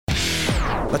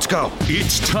Let's go.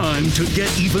 It's time to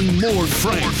get even more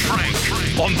frank.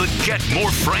 On the Get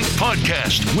More Frank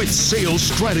podcast with sales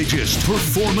strategist,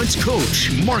 performance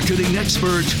coach, marketing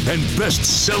expert, and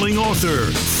best-selling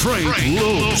author, Frank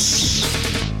Lopes.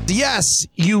 Yes,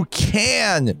 you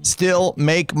can still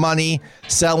make money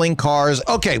selling cars.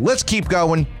 Okay, let's keep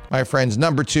going, my friends.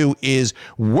 Number 2 is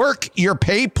work your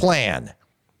pay plan.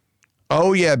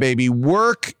 Oh yeah, baby,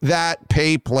 work that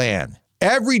pay plan.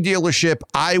 Every dealership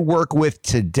I work with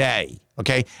today,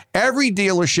 okay, every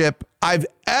dealership I've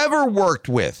ever worked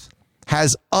with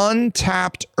has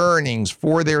untapped earnings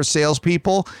for their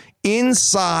salespeople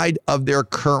inside of their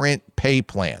current pay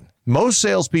plan. Most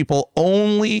salespeople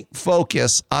only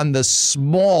focus on the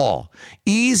small,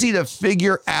 easy to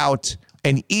figure out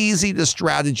and easy to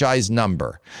strategize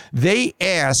number. They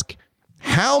ask,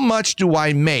 how much do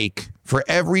I make for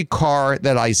every car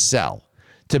that I sell?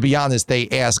 To be honest, they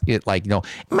ask it like,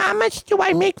 how much do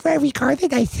I make for every car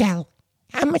that I sell?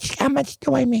 How much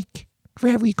do I make for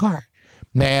every car?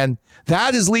 Man,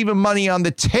 that is leaving money on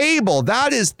the table.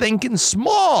 That is thinking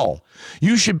small.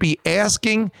 You should be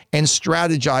asking and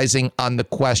strategizing on the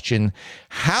question,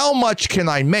 how much can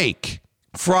I make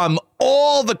from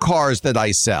all the cars that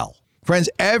I sell? Friends,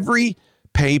 every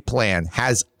pay plan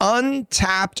has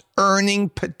untapped earning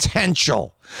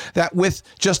potential that with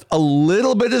just a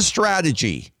little bit of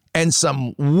strategy and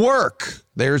some work,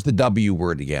 there's the W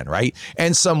word again, right?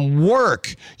 And some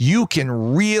work, you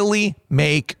can really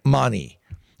make money.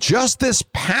 Just this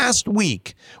past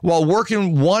week, while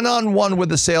working one-on-one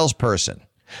with a salesperson,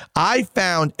 I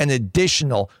found an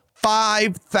additional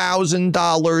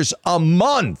 $5,000 a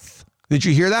month. Did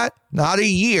you hear that? Not a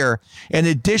year. An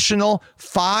additional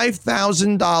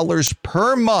 $5,000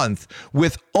 per month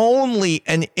with only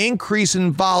an increase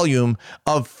in volume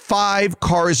of 5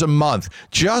 cars a month.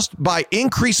 Just by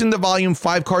increasing the volume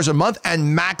 5 cars a month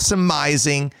and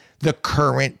maximizing the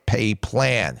current pay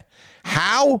plan.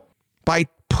 How? By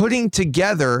putting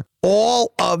together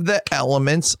all of the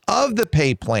elements of the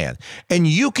pay plan. And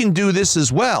you can do this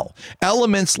as well.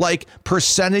 Elements like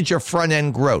percentage of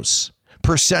front-end gross,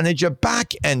 percentage of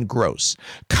back-end gross,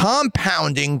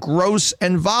 compounding gross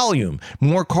and volume.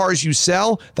 More cars you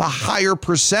sell, the higher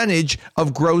percentage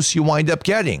of gross you wind up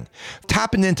getting.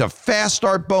 Tapping into fast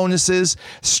start bonuses,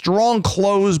 strong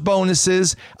close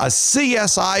bonuses, a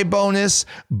CSI bonus,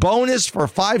 bonus for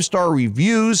 5-star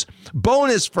reviews,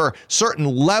 bonus for certain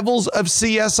levels of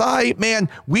CSI. Man,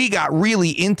 we got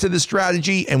really into the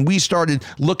strategy and we started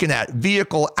looking at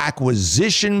vehicle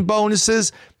acquisition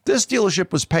bonuses. This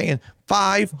dealership was paying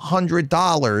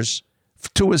 $500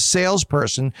 to a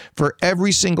salesperson for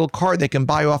every single car they can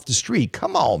buy off the street.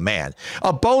 Come on, man.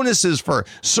 Bonuses for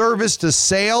service to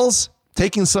sales,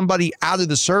 taking somebody out of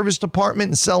the service department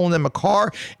and selling them a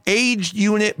car, aged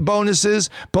unit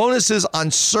bonuses, bonuses on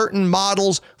certain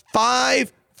models,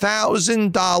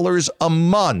 $5,000 a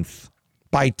month.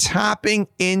 By tapping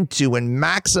into and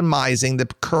maximizing the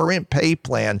current pay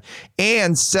plan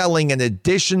and selling an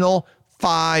additional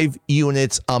 5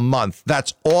 units a month.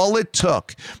 That's all it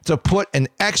took to put an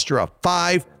extra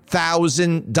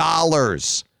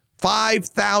 $5,000.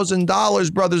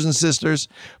 $5,000, brothers and sisters,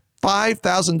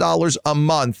 $5,000 a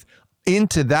month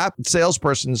into that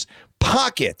salesperson's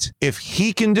pocket. If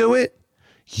he can do it,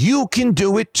 you can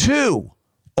do it too.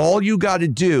 All you got to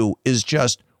do is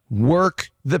just work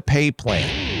the pay plan.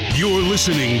 You're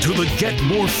listening to the Get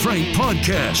More Frank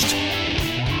podcast.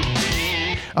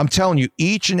 I'm telling you,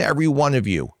 each and every one of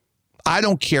you, I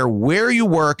don't care where you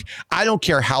work. I don't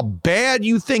care how bad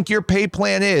you think your pay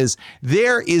plan is.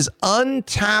 There is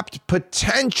untapped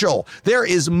potential. There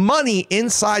is money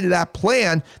inside of that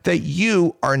plan that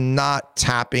you are not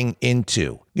tapping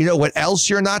into. You know what else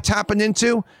you're not tapping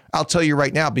into? I'll tell you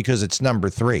right now because it's number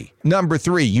 3. Number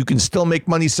 3, you can still make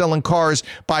money selling cars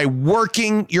by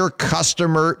working your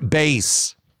customer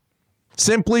base.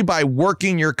 Simply by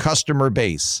working your customer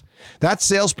base. That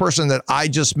salesperson that I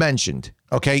just mentioned,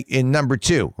 okay, in number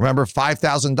 2, remember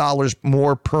 $5,000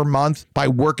 more per month by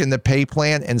working the pay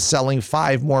plan and selling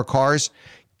 5 more cars?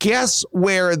 Guess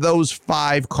where those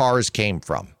 5 cars came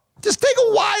from? Just take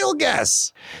a wild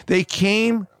guess. They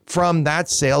came from that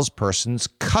salesperson's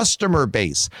customer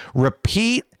base,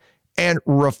 repeat and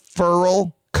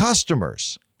referral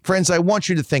customers. Friends, I want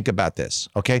you to think about this,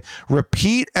 okay?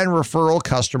 Repeat and referral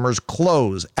customers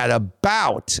close at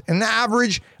about, an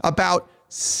average, about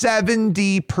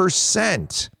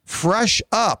 70%. Fresh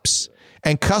ups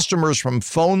and customers from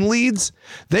phone leads,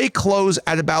 they close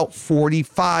at about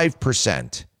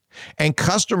 45%. And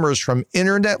customers from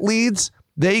internet leads,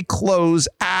 they close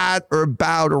at or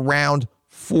about around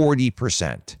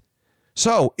 40%.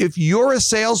 So if you're a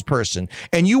salesperson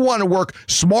and you want to work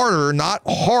smarter, not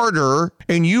harder,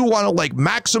 and you want to like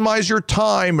maximize your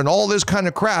time and all this kind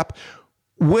of crap,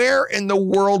 where in the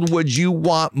world would you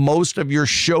want most of your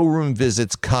showroom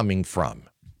visits coming from?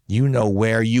 You know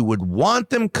where you would want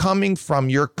them coming from: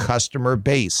 your customer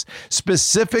base,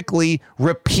 specifically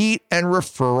repeat and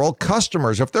referral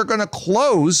customers. If they're going to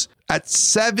close at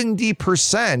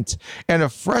 70% and a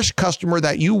fresh customer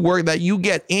that you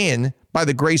get in by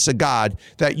the grace of God,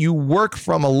 that you work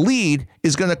from a lead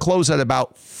is going to close at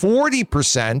about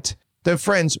 40%, then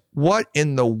friends, what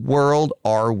in the world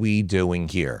are we doing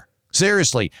here?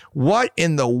 Seriously, what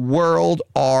in the world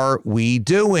are we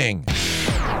doing?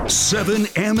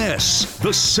 7MS, the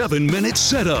 7-minute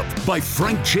setup by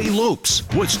Frank J. Lopes,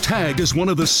 was tagged as one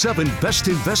of the 7 best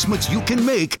investments you can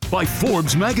make by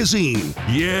Forbes magazine.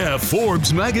 Yeah,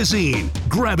 Forbes magazine.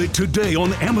 Grab it today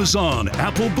on Amazon,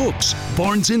 Apple Books,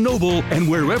 Barnes & Noble, and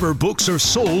wherever books are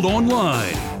sold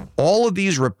online. All of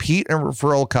these repeat and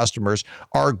referral customers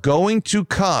are going to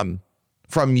come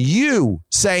from you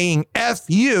saying F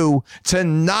you to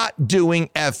not doing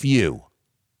F you.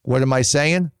 What am I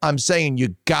saying? I'm saying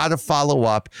you got to follow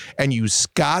up and you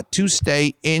got to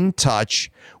stay in touch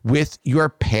with your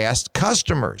past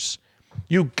customers.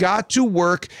 You got to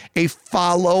work a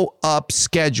follow-up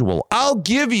schedule. I'll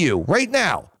give you right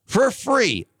now for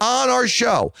free on our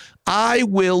show. I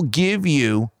will give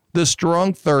you the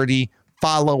Strong 30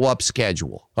 follow-up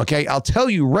schedule. Okay, I'll tell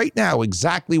you right now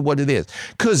exactly what it is,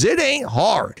 because it ain't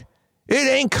hard. It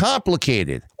ain't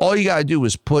complicated. All you got to do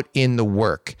is put in the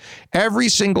work. Every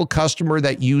single customer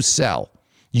that you sell,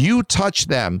 you touch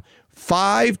them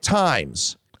 5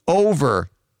 times over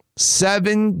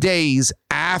 7 days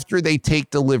after they take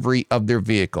delivery of their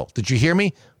vehicle. Did you hear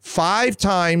me? 5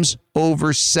 times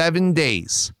over 7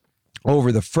 days.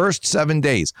 Over the first 7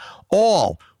 days.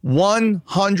 All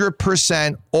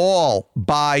 100% all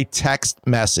by text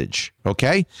message.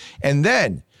 Okay? And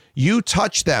then you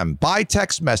touch them by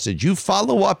text message. You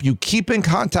follow up. You keep in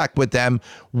contact with them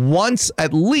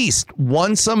at least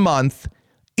once a month,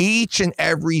 each and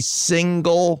every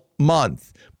single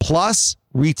month, plus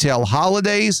retail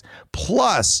holidays,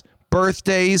 plus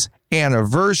birthdays,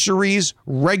 anniversaries,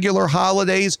 regular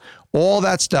holidays, all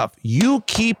that stuff. You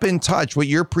keep in touch with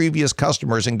your previous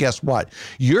customers, and guess what?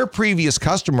 Your previous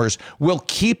customers will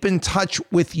keep in touch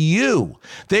with you.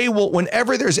 They will,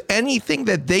 whenever there's anything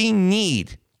that they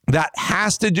need that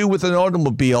has to do with an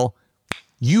automobile,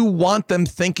 you want them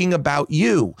thinking about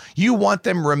you. You want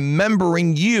them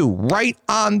remembering you right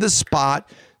on the spot,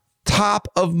 top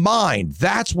of mind.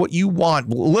 That's what you want.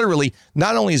 Literally,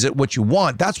 not only is it what you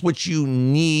want, that's what you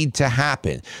need to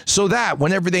happen. So that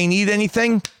whenever they need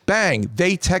anything, bang,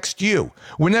 they text you.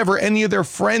 Whenever any of their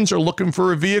friends are looking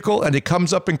for a vehicle and it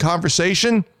comes up in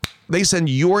conversation, they send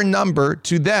your number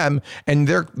to them and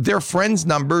their friend's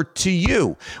number to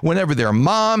you. Whenever their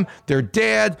mom, their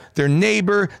dad, their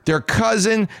neighbor, their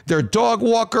cousin, their dog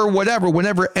walker, whatever,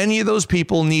 whenever any of those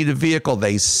people need a vehicle,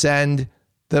 they send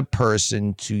the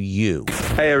person to you.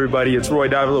 Hey everybody, it's Roy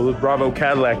Davila with Bravo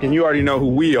Cadillac, and you already know who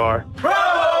we are.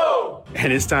 Bravo!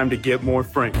 And it's time to get more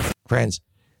Frank. Friends,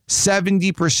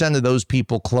 70% of those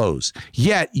people close.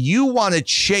 Yet you want to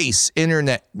chase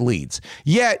internet leads.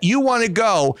 Yet you want to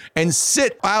go and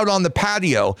sit out on the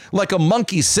patio like a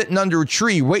monkey sitting under a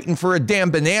tree waiting for a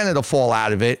damn banana to fall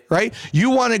out of it, right? You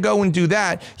want to go and do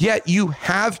that. Yet you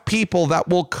have people that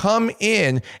will come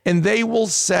in and they will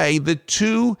say the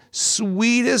 2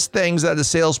 sweetest things that a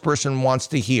salesperson wants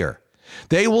to hear.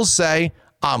 They will say,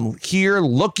 I'm here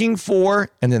looking for,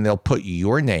 and then they'll put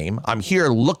your name. I'm here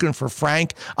looking for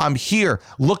Frank. I'm here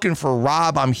looking for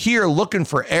Rob. I'm here looking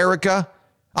for Erica.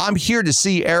 I'm here to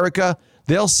see Erica.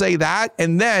 They'll say that.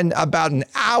 And then about an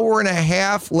hour and a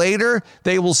half later,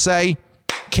 they will say,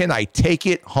 can I take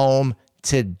it home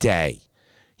today?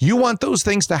 You want those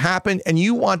things to happen, and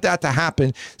you want that to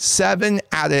happen 7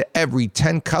 out of every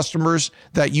 10 customers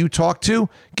that you talk to.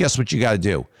 Guess what you got to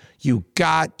do? You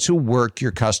got to work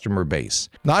your customer base.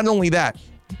 Not only that,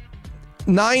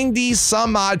 90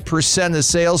 some odd % of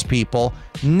salespeople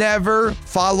never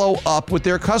follow up with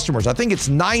their customers. I think it's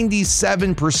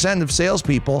 97% of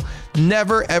salespeople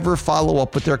never ever follow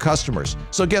up with their customers.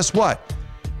 So guess what?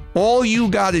 All you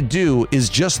got to do is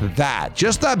just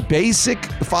that basic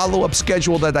follow-up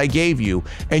schedule that I gave you,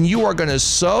 and you are going to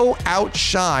so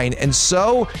outshine and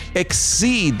so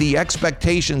exceed the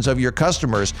expectations of your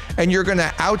customers, and you're going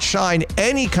to outshine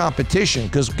any competition,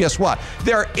 because guess what?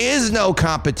 There is no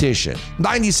competition.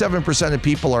 97% of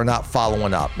people are not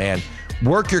following up, man.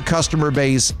 Work your customer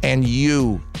base, and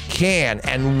you can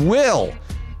and will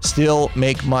still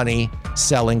make money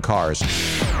selling cars.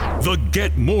 The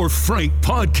Get More Frank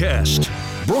podcast.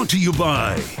 Brought to you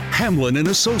by Hamlin &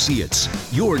 Associates.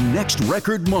 Your next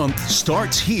record month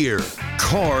starts here.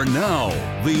 Car Now,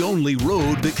 the only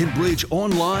road that can bridge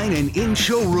online and in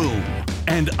showroom.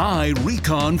 And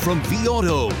iRecon from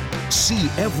vAuto. See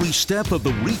every step of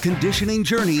the reconditioning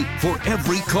journey for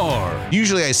every car.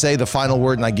 Usually I say the final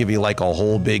word and I give you like a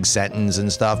whole big sentence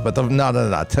and stuff, but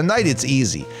no. Tonight it's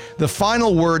easy. The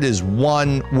final word is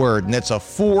one word, and it's a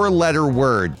 4-letter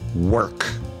word: work.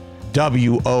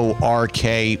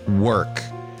 W-O-R-K, work.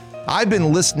 I've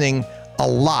been listening a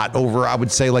lot over, I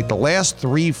would say, like the last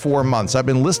 3-4 months. I've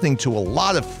been listening to a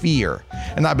lot of fear,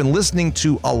 and I've been listening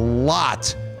to a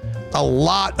lot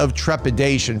of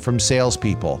trepidation from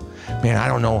salespeople. Man, I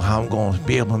don't know how I'm going to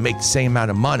be able to make the same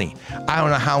amount of money. I don't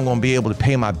know how I'm going to be able to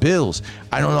pay my bills.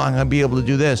 I don't know how I'm going to be able to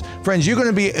do this. Friends, you're going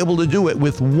to be able to do it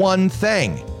with one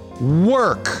thing: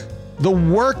 work. The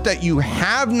work that you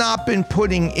have not been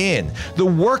putting in, the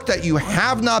work that you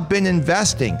have not been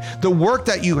investing, the work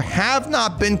that you have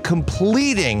not been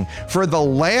completing for the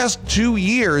last 2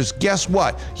 years, guess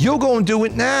what? You'll go and do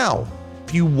it now.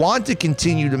 If you want to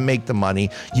continue to make the money,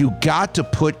 you got to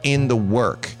put in the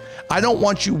work. I don't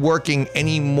want you working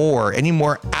any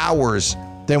more hours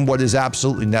than what is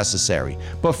absolutely necessary.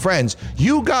 But friends,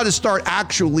 you got to start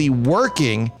actually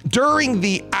working during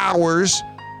the hours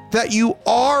that you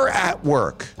are at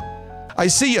work. I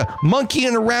see you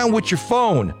monkeying around with your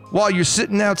phone while you're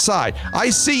sitting outside. I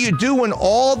see you doing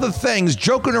all the things,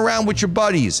 joking around with your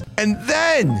buddies, and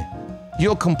then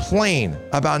you'll complain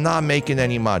about not making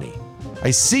any money.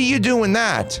 I see you doing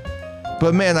that,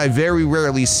 but man, I very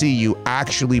rarely see you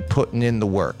actually putting in the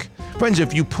work. Friends,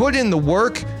 if you put in the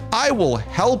work, I will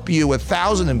help you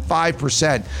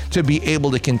 1,005% to be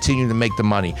able to continue to make the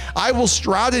money. I will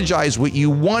strategize with you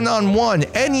one-on-one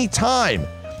anytime,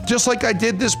 just like I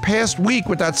did this past week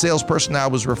with that salesperson I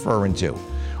was referring to.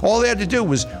 All they had to do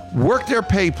was work their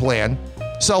pay plan,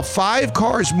 sell 5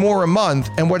 cars more a month,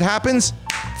 and what happens?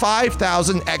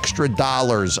 $5,000 extra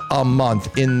a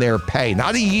month in their pay.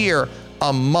 Not a year,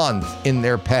 a month in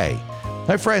their pay.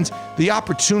 My friends, the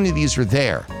opportunities are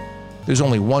there. There's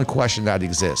only one question that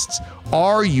exists.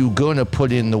 Are you going to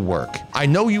put in the work? I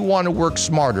know you want to work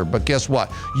smarter, but guess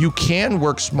what? You can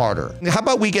work smarter. How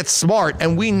about we get smart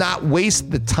and we not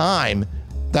waste the time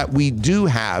that we do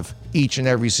have each and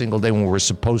every single day when we're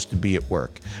supposed to be at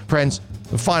work? Friends,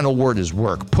 the final word is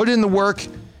work. Put in the work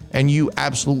and you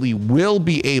absolutely will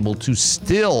be able to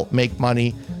still make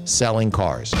money selling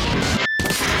cars.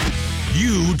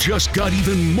 You just got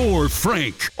even more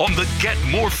Frank on the Get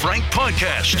More Frank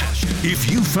podcast.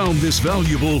 If you found this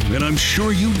valuable, and I'm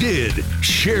sure you did,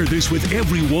 share this with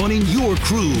everyone in your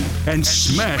crew and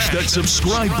smash that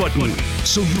subscribe button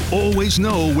so you always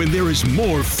know when there is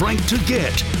more Frank to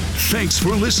get. Thanks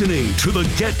for listening to the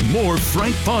Get More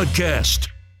Frank podcast.